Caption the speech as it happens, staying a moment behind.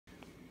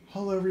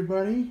Hello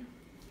everybody.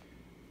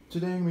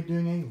 Today I'm going to be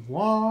doing a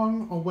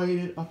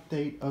long-awaited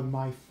update of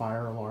my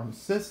fire alarm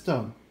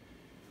system.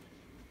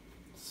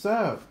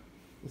 So,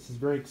 this is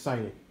very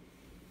exciting.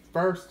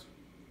 First,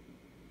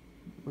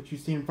 what you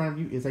see in front of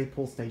you is a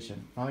pull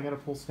station. Finally got a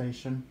pull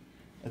station.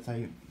 It's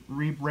a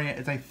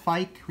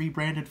Fike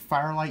rebranded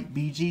Firelight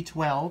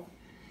BG12.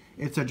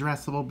 It's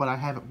addressable, but I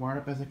have it wired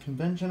up as a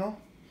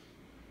conventional.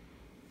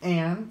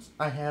 And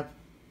I have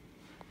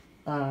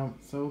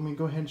so let me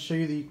go ahead and show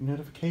you the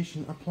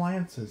notification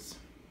appliances.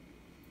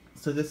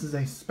 So this is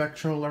a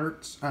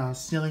SpectraAlert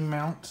ceiling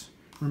mount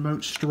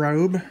remote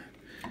strobe,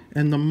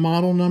 and the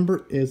model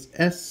number is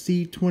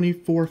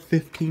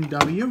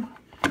SC2415W.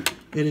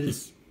 It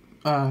is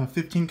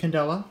 15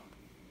 candela,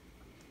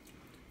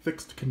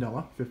 fixed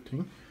candela,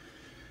 15.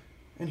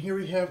 And here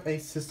we have a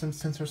system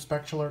sensor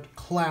SpectraAlert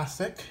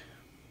Classic.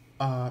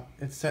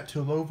 It's set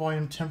to low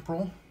volume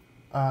temporal,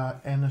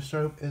 and the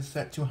strobe is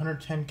set to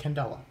 110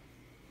 candela.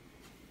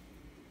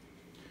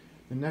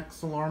 The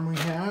next alarm we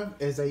have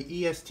is a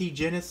EST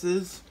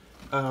Genesis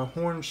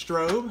horn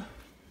strobe.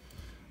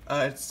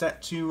 It's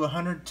set to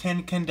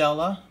 110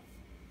 candela.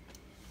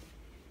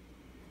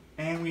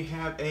 And we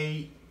have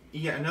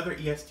another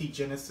EST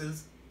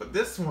Genesis, but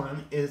this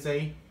one is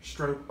a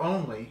strobe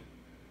only.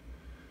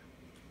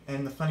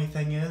 And the funny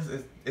thing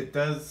is,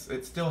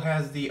 it still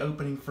has the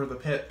opening for the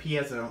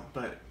piezo,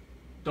 but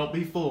don't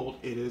be fooled,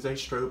 it is a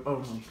strobe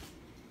only.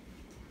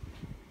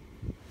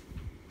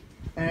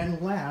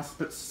 And last,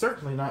 but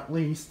certainly not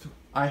least,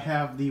 I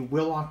have the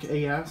Willock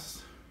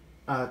AS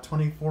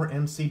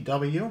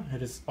 24MCW.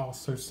 It is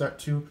also set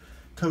to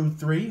code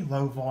 3,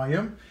 low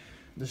volume.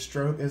 The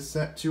strobe is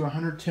set to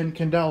 110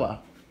 candela.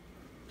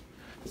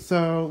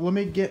 So let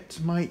me get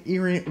my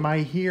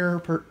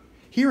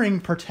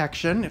hearing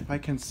protection, if I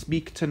can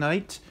speak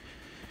tonight,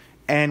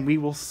 and we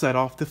will set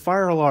off the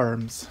fire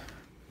alarms.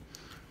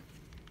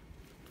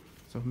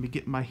 So let me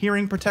get my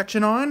hearing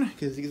protection on,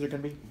 because these are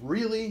going to be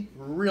really,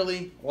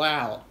 really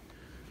loud.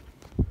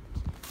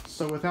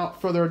 So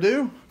without further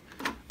ado,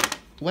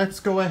 let's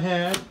go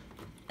ahead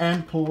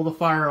and pull the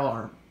fire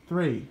alarm.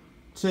 3,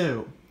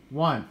 2,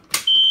 1.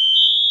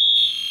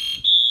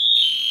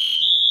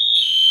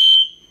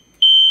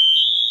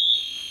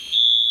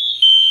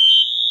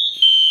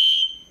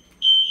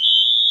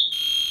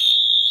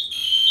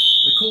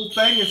 The cool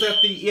thing is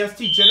that the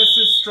EST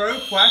Genesis strobe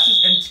flashes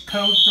in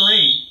code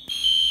 3.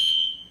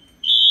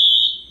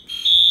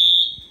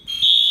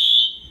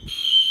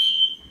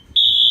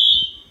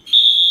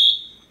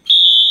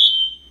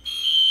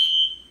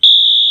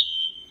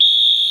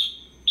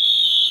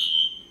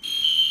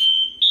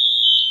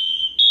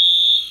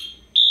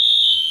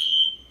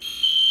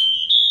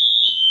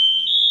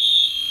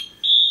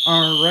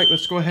 Alright,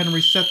 let's go ahead and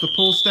reset the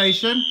pull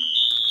station.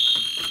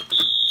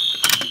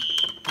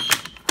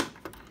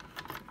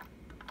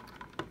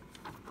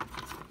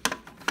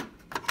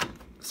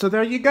 So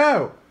there you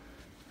go.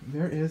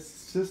 There is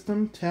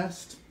system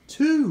test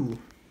 2.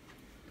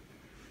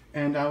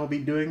 And I will be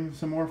doing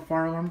some more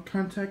fire alarm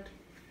content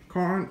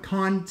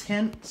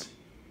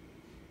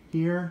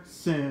here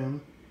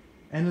soon.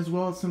 And as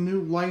well as some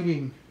new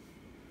lighting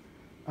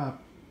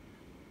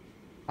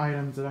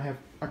items that I have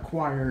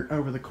acquired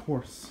over the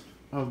course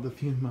of the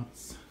few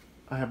months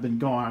I have been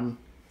gone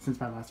since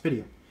my last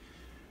video.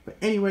 But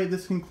anyway,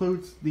 this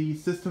concludes the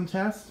system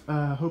test.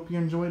 Hope you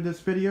enjoyed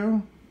this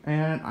video,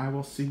 and I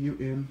will see you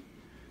in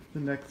the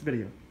next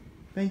video.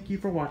 Thank you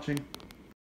for watching.